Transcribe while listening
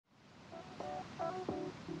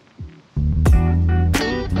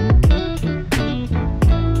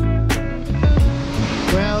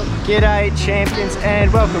G'day champions,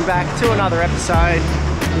 and welcome back to another episode.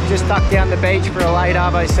 We've just ducked down the beach for a late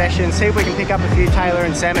arvo session, see if we can pick up a few Tailor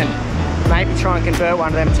and salmon. Maybe try and convert one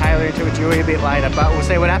of them Tailor into a Jewy a bit later, but we'll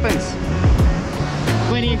see what happens.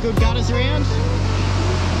 Plenty of good gutters around,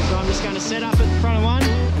 so I'm just going to set up at the front of one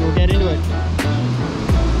and we'll get into it.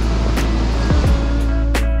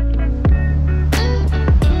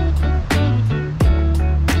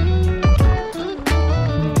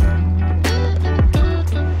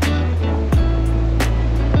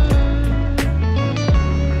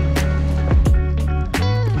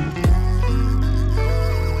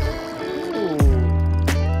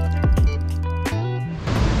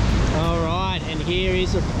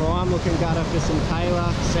 A prime looking gutter for some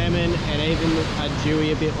Tailor, salmon, and even a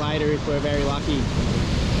Jewy a bit later if we're very lucky.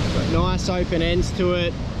 Got nice open ends to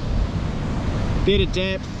it, bit of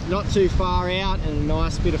depth, not too far out, and a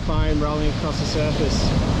nice bit of foam rolling across the surface.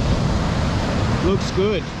 Looks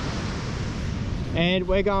good. And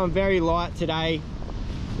we're going very light today.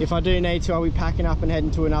 If I do need to, I'll be packing up and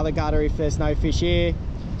heading to another gutter if there's no fish here.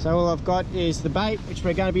 So all I've got is the bait, which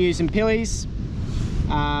we're going to be using pillies.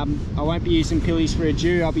 I won't be using pillies for a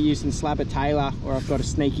Jew, I'll be using slabber Tailor, or I've got a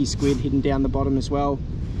sneaky squid hidden down the bottom as well.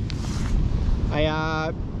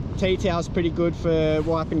 A tea towel's pretty good for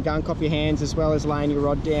wiping gunk off your hands as well as laying your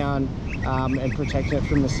rod down and protecting it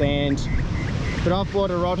from the sand. But I've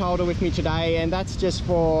brought a rod holder with me today, and that's just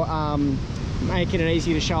for making it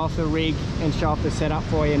easy to show off the rig and show off the setup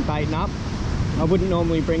for you and baiting up. I wouldn't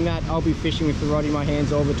normally bring that, I'll be fishing with the rod in my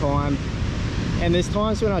hands all the time. And there's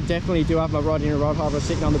times when I definitely do have my rod in a rod holder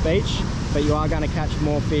sitting on the beach, but you are going to catch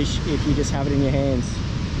more fish if you just have it in your hands.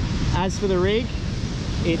 As for the rig,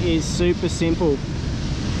 it is super simple,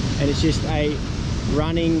 and it's just a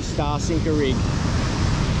running star sinker rig.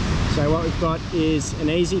 So what we've got is an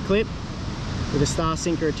easy clip with a star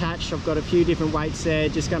sinker attached. I've got a few different weights there,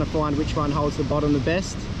 just going to find which one holds the bottom the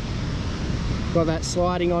best. Got that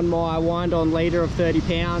sliding on my wind on leader of 30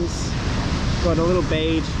 pounds. Got a little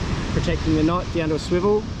bead protecting the knot down to a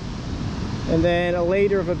swivel, and then a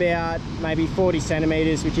leader of about maybe 40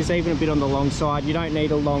 centimeters, which is even a bit on the long side. You don't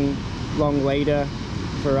need a long leader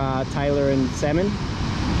for Tailor and salmon,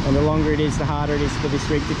 and the longer it is, the harder it is for this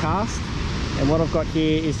rig to cast. And what I've got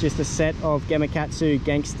here is just a set of Gamakatsu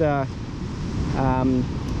Gangster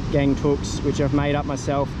ganged hooks, which I've made up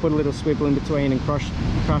myself, put a little swivel in between and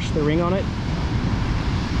crush the ring on it.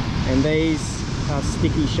 And these are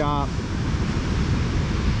sticky sharp.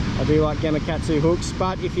 I do like Gamakatsu hooks,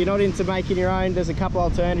 but if you're not into making your own, there's a couple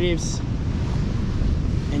alternatives,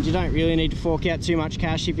 and you don't really need to fork out too much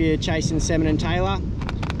cash if you're chasing salmon and Tailor.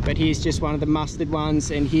 But here's just one of the mustard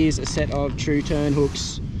ones, and here's a set of true turn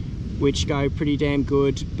hooks which go pretty damn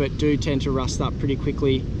good but do tend to rust up pretty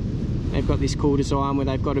quickly. They've got this cool design where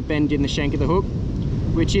they've got a bend in the shank of the hook,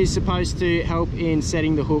 which is supposed to help in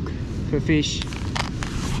setting the hook for fish.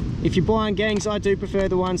 If you're buying gangs, I do prefer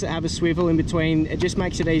the ones that have a swivel in between. It just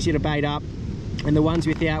makes it easier to bait up. And the ones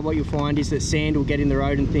without, what you'll find is that sand will get in the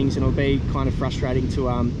road and things, and it'll be kind of frustrating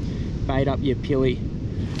to bait up your pilly.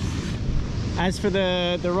 As for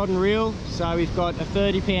the rod and reel, so we've got a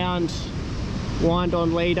 30-pound wind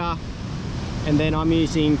on leader, and then I'm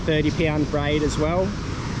using 30-pound braid as well.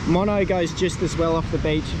 Mono goes just as well off the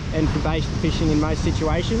beach and for bait fishing in most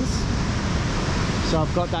situations. So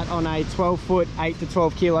I've got that on a 12-foot, 8 to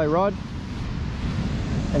 12 kilo rod,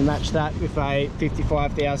 and match that with a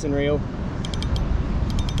 55,000 reel.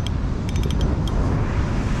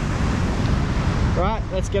 Right,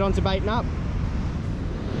 let's get on to baiting up.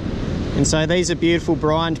 And so these are beautiful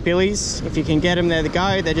brined pillies. If you can get them, they're the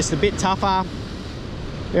go. They're just a bit tougher,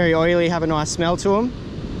 very oily, have a nice smell to them.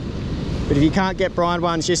 But if you can't get brined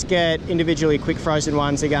ones, just get individually quick frozen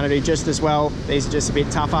ones. They're going to do just as well. These are just a bit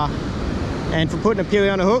tougher. And for putting a pilly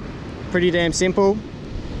on a hook, pretty damn simple.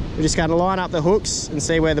 We're just going to line up the hooks and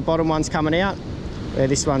see where the bottom one's coming out. Where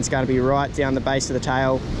this one's going to be right down the base of the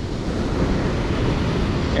tail.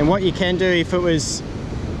 And what you can do if it was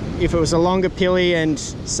a longer pilly and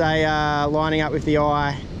say lining up with the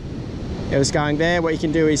eye, it was going there, what you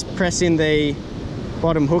can do is press in the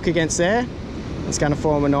bottom hook against there. It's going to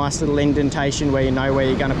form a nice little indentation where you know where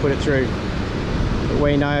you're going to put it through. But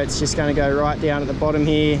we know it's just going to go right down at the bottom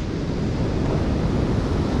here.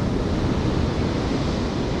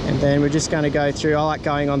 And then we're just going to go through, I like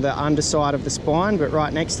going on the underside of the spine, but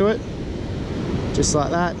right next to it, just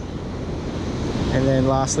like that. And then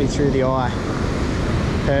lastly through the eye.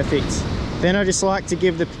 Perfect. Then I just like to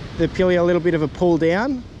give the pilly a little bit of a pull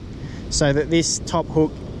down so that this top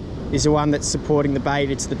hook is the one that's supporting the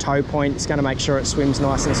bait. It's the toe point. It's going to make sure it swims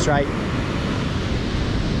nice and straight.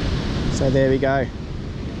 So there we go.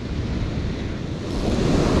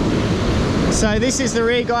 So this is the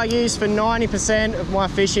rig I use for 90% of my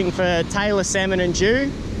fishing for Tailor, salmon and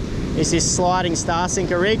Jew. Is this sliding star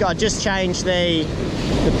sinker rig. I just changed the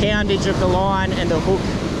poundage of the line and the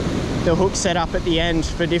hook setup at the end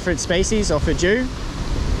for different species or for Jew.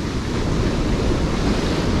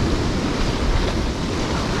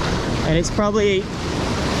 And it's probably,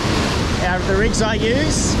 out of the rigs I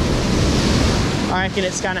use, I reckon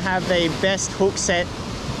it's going to have the best hook set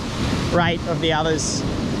rate of the others,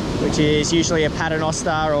 which is usually a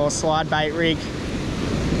paternoster or slide bait rig.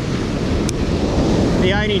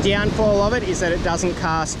 The only downfall of it is that it doesn't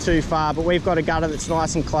cast too far, but we've got a gutter that's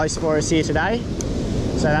nice and close for us here today,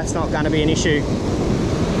 so that's not going to be an issue.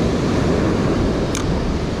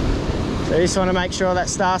 So just want to make sure that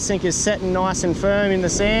star sink is setting nice and firm in the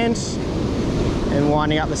sand and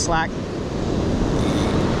winding up the slack.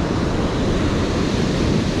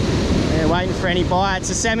 And waiting for any bites.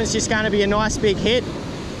 The salmon's just going to be a nice big hit,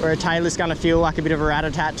 where a Tailor's going to feel like a bit of a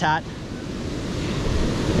rat-a-tat-tat.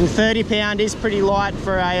 And 30 pound is pretty light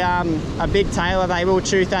for a big Tailor. They will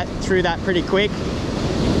chew through that pretty quick.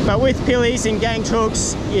 But with pillies and ganked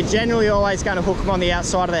hooks, you're generally always going to hook them on the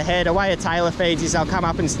outside of the head. A way a Tailor feeds is they'll come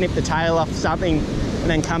up and snip the tail off something and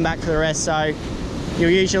then come back for the rest. So you'll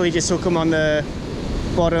usually just hook them on the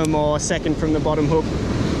bottom or second from the bottom hook.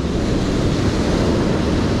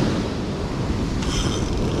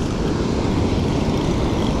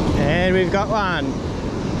 And we've got one.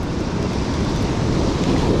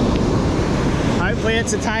 Hopefully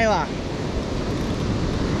it's a Tailor.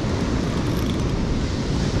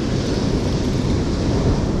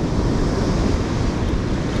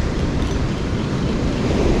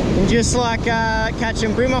 And just like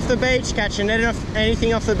catching brim off the beach, catching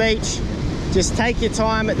anything off the beach, just take your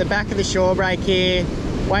time at the back of the shore break here,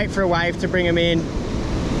 wait for a wave to bring him in.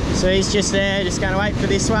 So he's just there, just going to wait for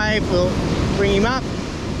this wave. We'll bring him up.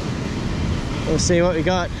 We'll see what we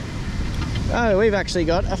got. Oh, we've actually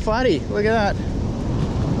got a flatty. Look at that.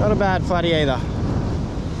 Not a bad flatty either.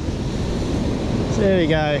 So there we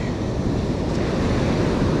go.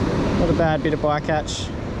 Not a bad bit of bycatch.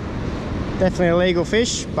 Definitely a legal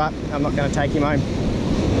fish, but I'm not going to take him home.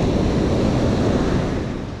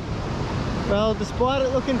 Well, despite it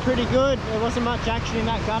looking pretty good, there wasn't much action in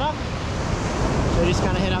that gutter. So we're just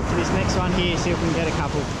going to head up to this next one here, see if we can get a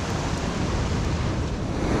couple.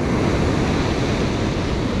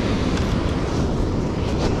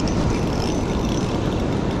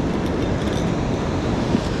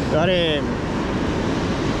 Got him.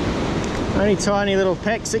 Only tiny little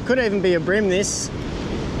pecks. It could even be a brim, this,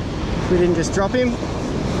 if we didn't just drop him.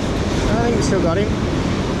 I think we still got him.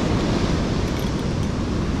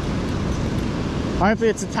 Hopefully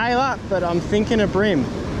it's a Tailor, but I'm thinking a brim.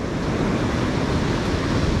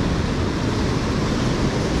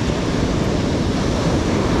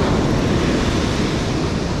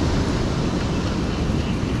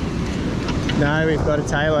 No, we've got a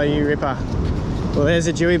Tailor, you ripper. Well, there's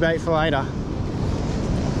a Jewy bait for later.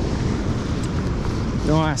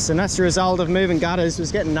 Nice, and that's the result of moving gutters,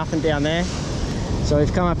 was getting nothing down there. So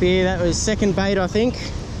we've come up here, that was second bait I think.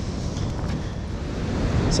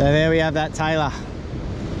 So there we have that Tailor.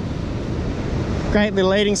 Great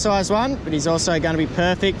little eating size one, but he's also going to be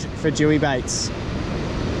perfect for Jewy baits.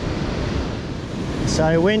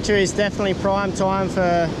 So winter is definitely prime time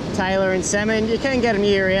for Tailor and salmon. You can get them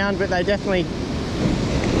year round, but they definitely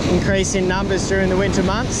increase in numbers during the winter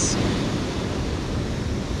months.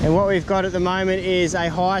 And what we've got at the moment is a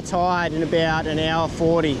high tide in about an hour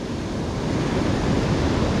 40.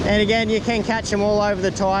 And again, you can catch them all over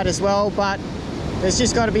the tide as well, but there's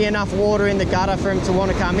just got to be enough water in the gutter for them to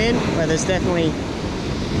want to come in, where there's definitely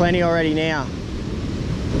plenty already now.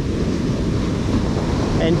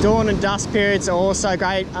 And dawn and dusk periods are also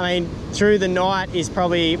great. I mean, through the night is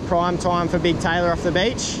probably prime time for big Tailor off the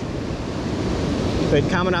beach. But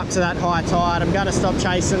coming up to that high tide, I'm going to stop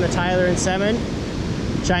chasing the Tailor and salmon,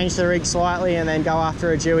 change the rig slightly, and then go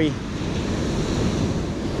after a Jewy.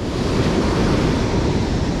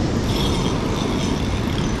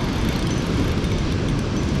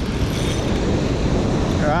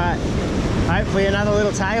 Alright, hopefully another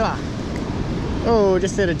little Tailor. Oh,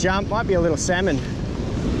 just did a jump, might be a little salmon.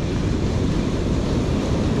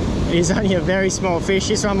 It is only a very small fish,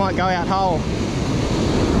 this one might go out whole.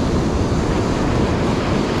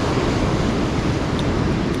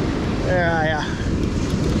 There are you.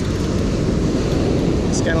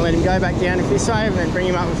 Just going to let him go back down this way and then bring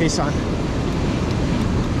him up with this one.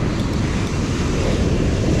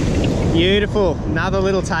 Beautiful, another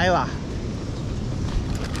little Tailor.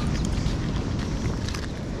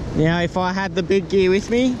 Now if I had the big gear with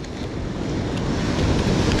me,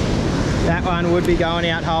 that one would be going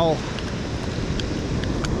out whole.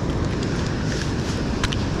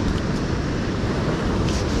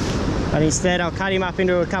 But instead I'll cut him up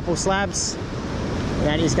into a couple slabs. And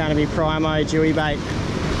that is going to be primo dewy bait.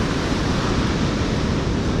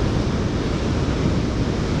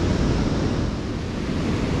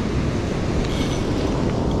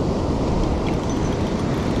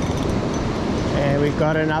 And we've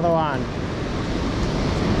got another one.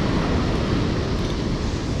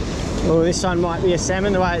 Oh, this one might be a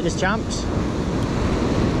salmon, the way it just jumped.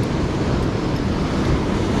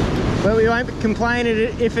 But we won't complain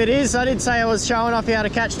if it is. I did say I was showing off how to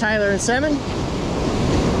catch tailor and salmon.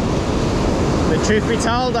 But truth be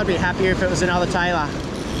told, I'd be happier if it was another tailor.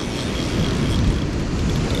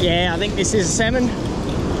 Yeah, I think this is a salmon.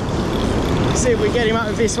 Let's see if we get him up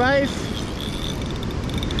with this wave.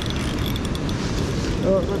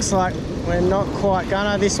 Oh, it looks like we're not quite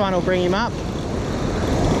gonna. This one will bring him up.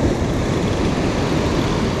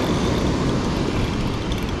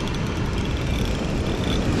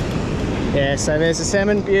 Yeah, so there's a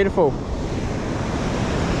salmon, beautiful.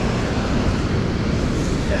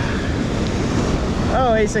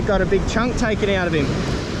 Oh, he's got a big chunk taken out of him.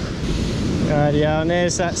 Rightio, and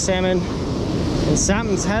there's that salmon. And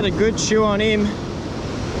something's had a good chew on him.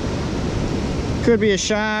 Could be a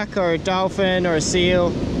shark or a dolphin or a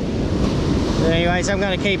seal. But anyways, I'm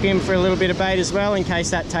going to keep him for a little bit of bait as well in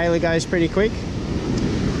case that tailor goes pretty quick.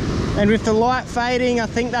 And with the light fading, I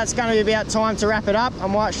think that's going to be about time to wrap it up. I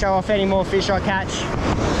might show off any more fish I catch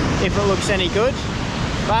if it looks any good.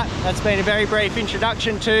 But that's been a very brief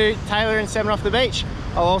introduction to tailor and salmon off the beach.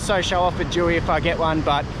 I'll also show off a dewy if I get one,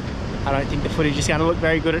 but I don't think the footage is going to look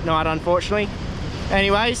very good at night, unfortunately.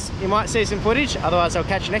 Anyways, you might see some footage, otherwise I'll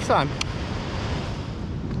catch you next time.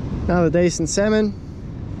 Another decent salmon.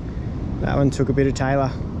 That one took a bit of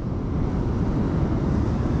tailor.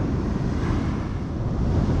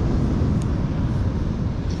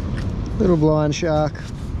 Little blind shark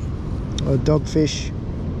or dogfish.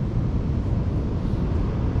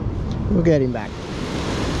 We'll get him back.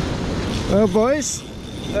 Well boys,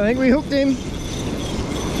 I think we hooked him.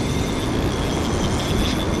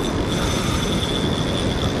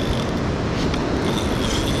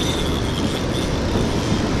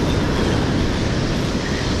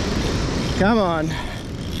 Come on.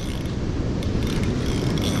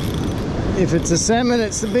 If it's a salmon,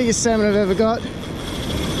 it's the biggest salmon I've ever got.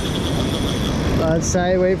 I'd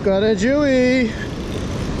say we've got a dewy.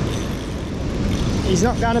 He's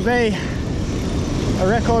not going to be a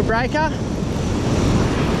record breaker,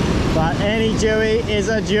 but any dewy is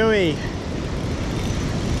a dewy.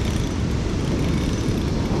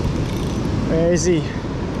 Where is he?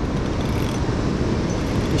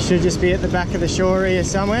 He should just be at the back of the shore here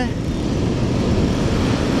somewhere.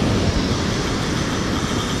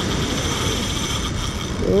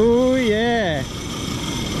 Oh yeah.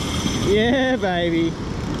 Yeah, baby.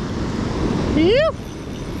 Phew.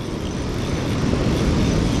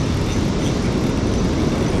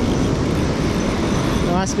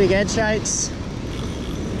 Nice big head shakes.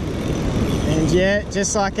 And yeah,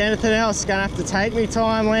 just like anything else, gonna have to take me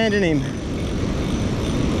time landing him.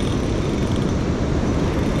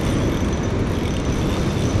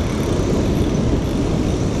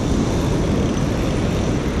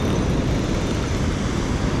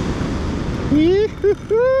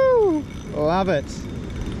 Love it.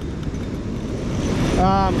 Oh,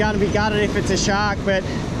 I'm going to be gutted if it's a shark, but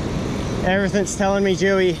everything's telling me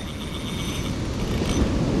dewy.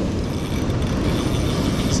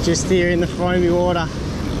 It's just here in the foamy water.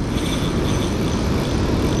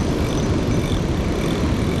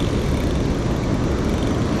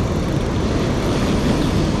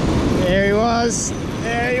 There he was.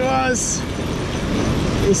 There he was.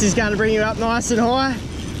 This is going to bring you up nice and high.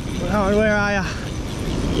 Oh, where are you?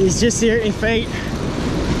 He's just here at your feet.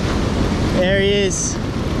 There he is.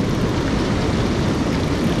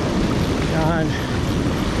 Come on.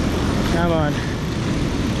 Come on.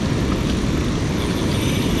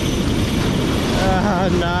 Oh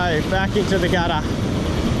no, back into the gutter.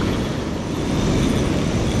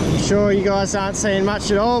 I'm sure you guys aren't seeing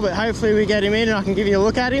much at all, but hopefully we get him in and I can give you a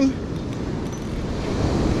look at him.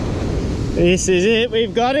 This is it,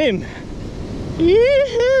 we've got him.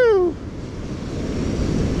 Yoo-hoo!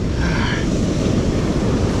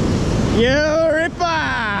 Yo,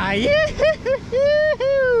 ripper!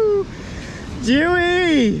 Yoo-hoo!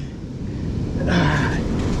 Dewy!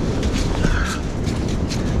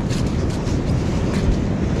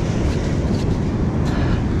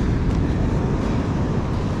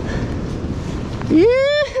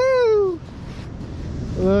 Yoo-hoo!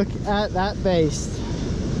 Look at that beast.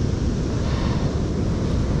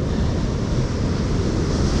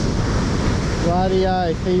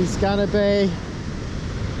 Rightio, he's gonna be,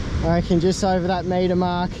 I reckon, just over that metre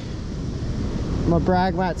mark. My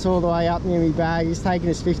brag mat's all the way up near my bag. He's taking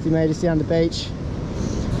us 50 metres down the beach.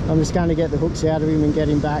 I'm just going to get the hooks out of him and get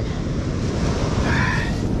him back.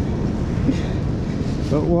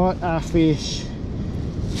 But what a fish.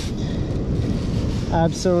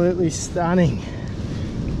 Absolutely stunning.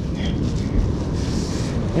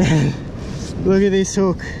 And look at this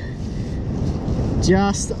hook.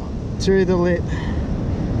 Just through the lip.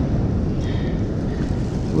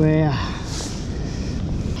 Wow.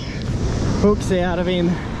 Hooks out of him.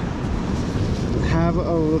 Have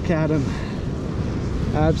a look at him.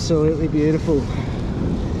 Absolutely beautiful.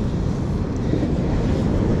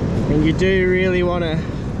 And you do really want to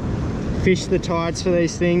fish the tides for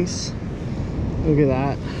these things. Look at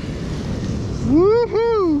that.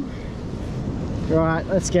 Woohoo! Right,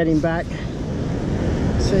 let's get him back.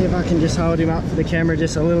 See if I can just hold him up for the camera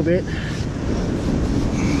just a little bit.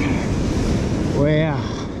 Wow.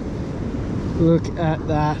 Look at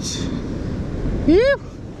that. Phew!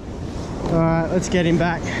 Alright, let's get him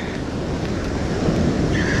back.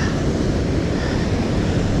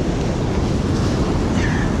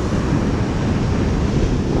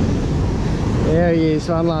 There he is,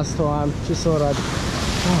 one last time. Just thought I'd...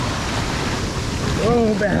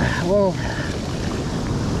 Oh, better. Whoa.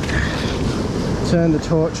 Turn the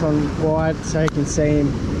torch on wide so you can see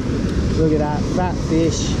him. Look at that, fat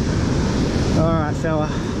fish. Alright fella,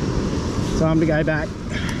 time to go back.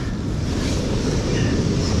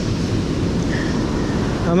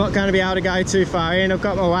 I'm not going to be able to go too far in. I've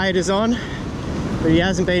got my waders on, but he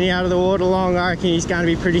hasn't been out of the water long. I reckon he's going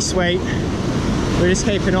to be pretty sweet. We'll just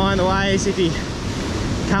keep an eye on the waves. If he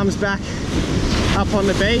comes back up on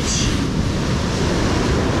the beach,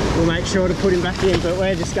 we'll make sure to put him back in, but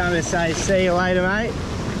we're just going to say see you later, mate.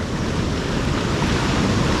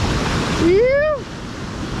 Whew.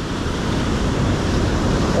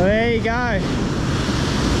 Well, there you go.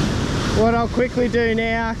 What I'll quickly do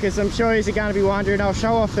now, because I'm sure you're going to be wondering, I'll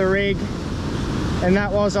show off the rig, and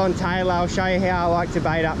that was on Tailor. I'll show you how I like to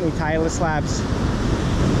bait up my Tailor slabs.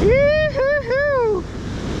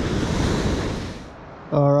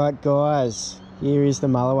 Alright guys, here is the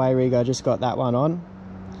Mulloway rig. I just got that one on.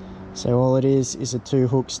 So all it is a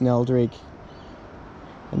 2-hook snelled rig.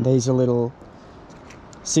 And these are little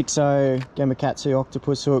 6.0 Gamakatsu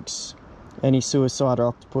octopus hooks, any suicide or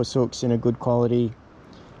octopus hooks in a good quality,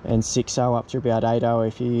 and 6.0 up to about 8.0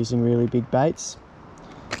 if you're using really big baits.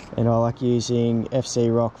 And I like using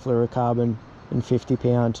FC Rock fluorocarbon in 50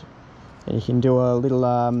 pound. And you can do a little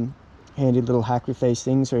handy little hack with these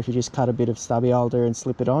things, or if you just cut a bit of stubby alder and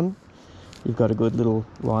slip it on, you've got a good little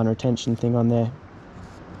line retention thing on there.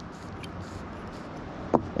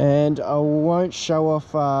 And I won't show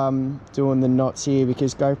off doing the knots here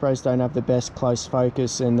because GoPros don't have the best close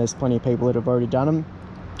focus, and there's plenty of people that have already done them.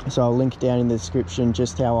 So I'll link down in the description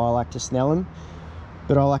just how I like to snell them.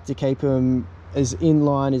 But I like to keep them as in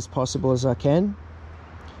line as possible as I can.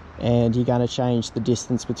 And you're going to change the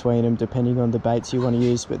distance between them depending on the baits you want to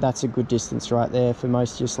use, but that's a good distance right there for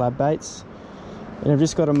most of your slab baits. And I've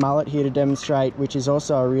just got a mullet here to demonstrate, which is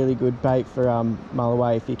also a really good bait for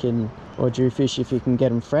Mulloway if you can, or Jewfish if you can get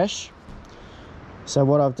them fresh. So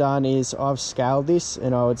what I've done is I've scaled this,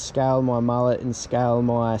 and I would scale my mullet and scale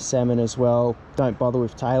my salmon as well. Don't bother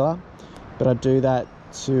with Tailor, but I do that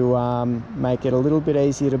to make it a little bit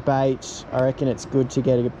easier to bait. I reckon it's good to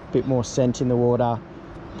get a bit more scent in the water.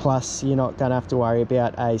 Plus, you're not going to have to worry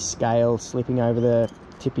about a scale slipping over the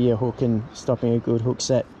tip of your hook and stopping a good hook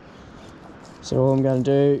set. So all I'm going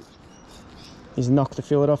to do is knock the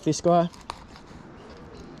fillet off this guy.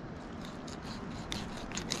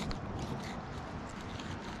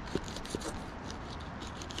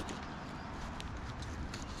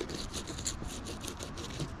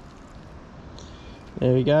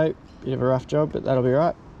 There we go. Bit of a rough job, but that'll be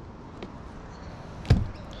right.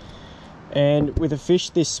 And with a fish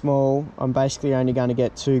this small, I'm basically only going to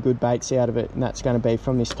get 2 good baits out of it, and that's going to be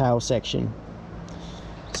from this tail section.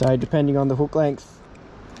 So depending on the hook length,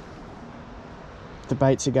 the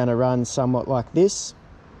baits are going to run somewhat like this.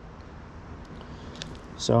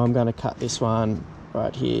 So I'm going to cut this one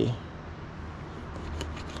right here.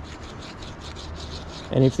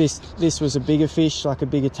 And if this was a bigger fish, like a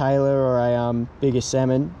bigger Tailor or a bigger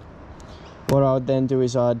salmon, what I would then do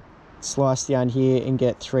is I'd slice down here and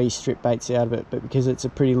get 3 strip baits out of it. But because it's a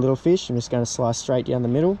pretty little fish, I'm just going to slice straight down the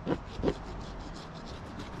middle.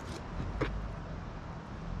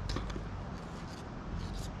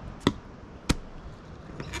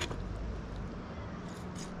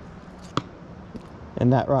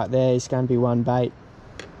 And that right there is going to be 1 bait.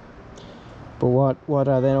 But what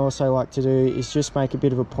I then also like to do is just make a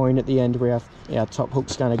bit of a point at the end where our top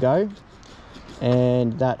hook's going to go.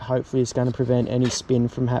 and that hopefully is going to prevent any spin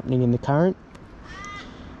from happening in the current.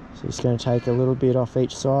 So just going to take a little bit off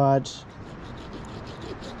each side.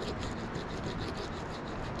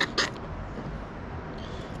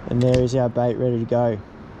 And there is our bait ready to go.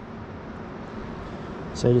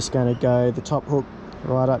 So just going to go the top hook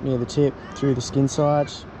right up near the tip through the skin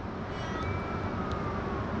side,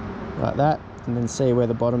 like that, and then see where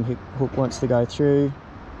the bottom hook wants to go through.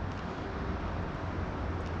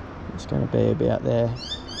 It's going to be about there.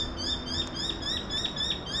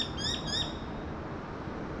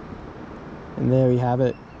 And there we have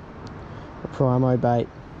it, a primo bait.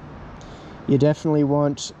 You definitely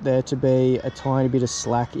want there to be a tiny bit of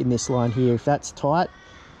slack in this line here. If that's tight,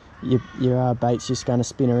 your bait's just going to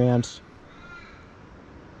spin around.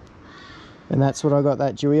 And that's what I got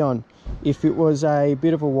that Jewy on. If it was a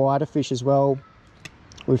bit of a wider fish as well,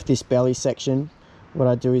 with this belly section, what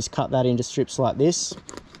I do is cut that into strips like this.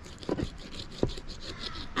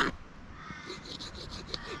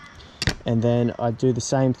 And then I do the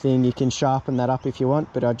same thing. You can sharpen that up if you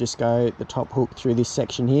want, but I just go the top hook through this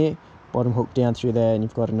section here, bottom hook down through there, and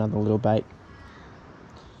you've got another little bait.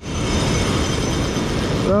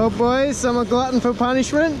 Well boys, I'm a glutton for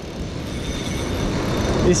punishment.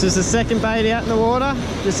 This was the second bait out in the water,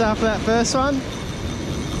 just after that first one.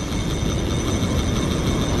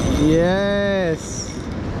 Yes!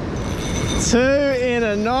 2 in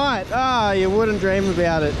a night! Ah, you wouldn't dream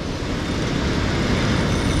about it.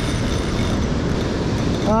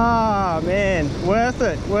 Ah, man, worth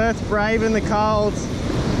it. Worth braving the cold.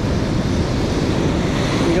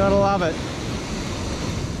 You gotta love it.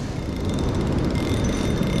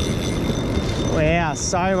 Wow,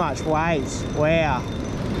 so much weight. Wow.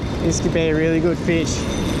 This could be a really good fish.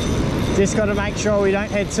 Just got to make sure we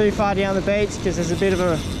don't head too far down the beach, because there's a bit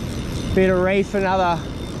of reef another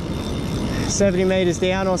 70 metres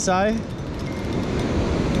down or so.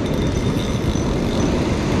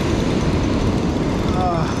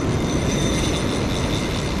 Oh.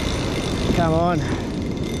 Come on.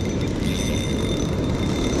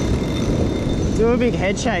 Do a big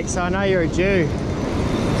head shake so I know you're a Jew.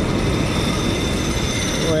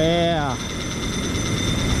 Wow.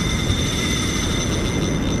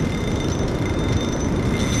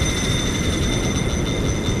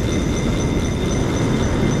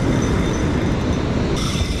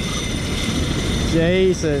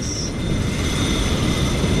 Jesus.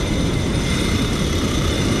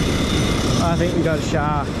 I think we got a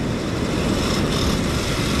shark.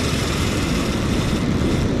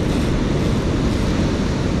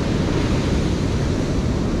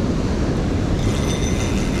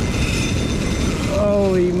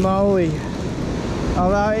 Holy moly.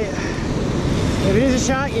 Although, if it is a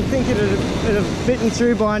shark, you'd think it'd have bitten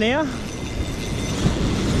through by now.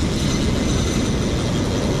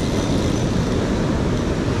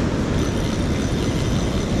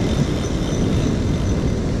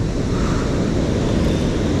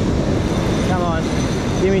 Come on,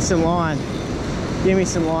 give me some line. Give me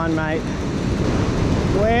some line, mate.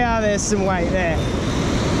 Wow, there's some weight there.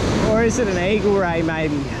 Or is it an eagle ray,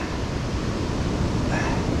 maybe?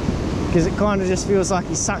 Because it kind of just feels like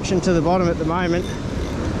he's suctioned to the bottom at the moment.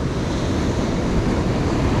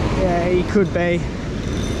 Yeah, he could be.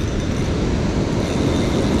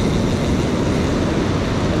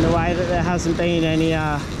 And the way that there hasn't been any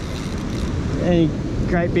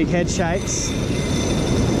great big head shakes.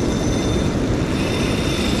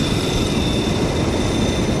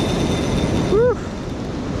 Woo.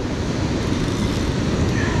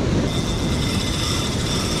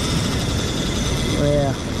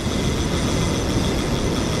 Wow.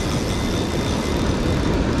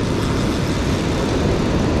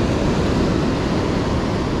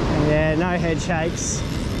 Yeah, no head shakes.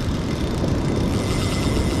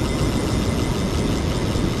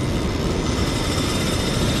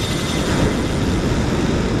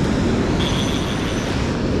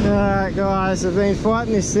 Alright guys, I've been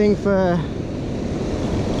fighting this thing for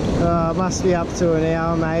must be up to an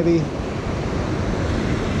hour maybe,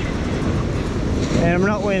 and I'm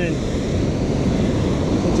not winning.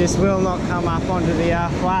 It just will not come up onto the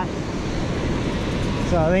flat,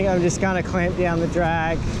 so I think I'm just going to clamp down the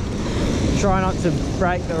drag, try not to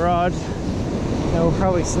break the rod, and we'll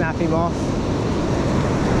probably snap him off.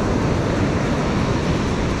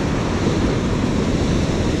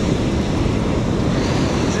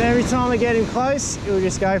 So every time I get him close, he'll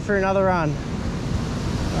just go for another run.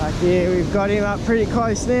 Like here, we've got him up pretty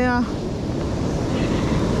close now.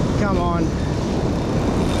 Come on.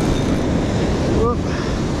 Whoop.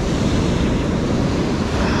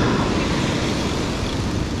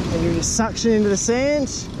 you just suction into the sand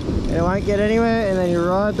and it won't get anywhere, and then you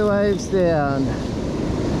ride the waves down.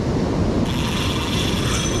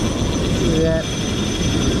 Yeah,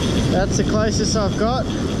 that's the closest I've got,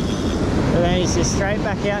 and then it's just straight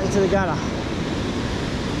back out into the gutter.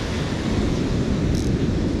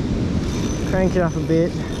 Crank it up a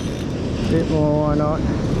bit more, why not?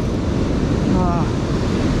 Oh,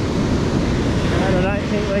 and I don't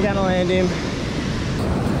think we're going to land him.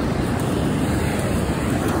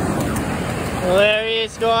 Well, there he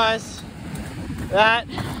is, guys. That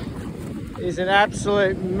is an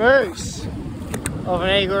absolute moose of an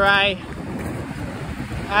eagle ray.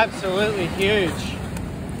 Absolutely huge.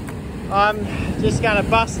 I'm just going to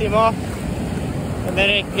bust him off and then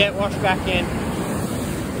he can get washed back in.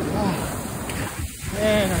 Oh,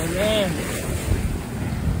 man, oh man.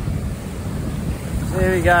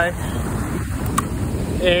 There we go.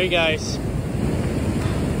 There he goes.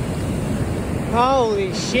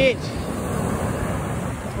 Holy shit.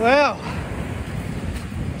 Well,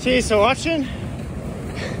 cheers for watching.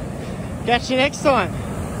 Catch you next time.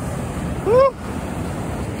 Woo.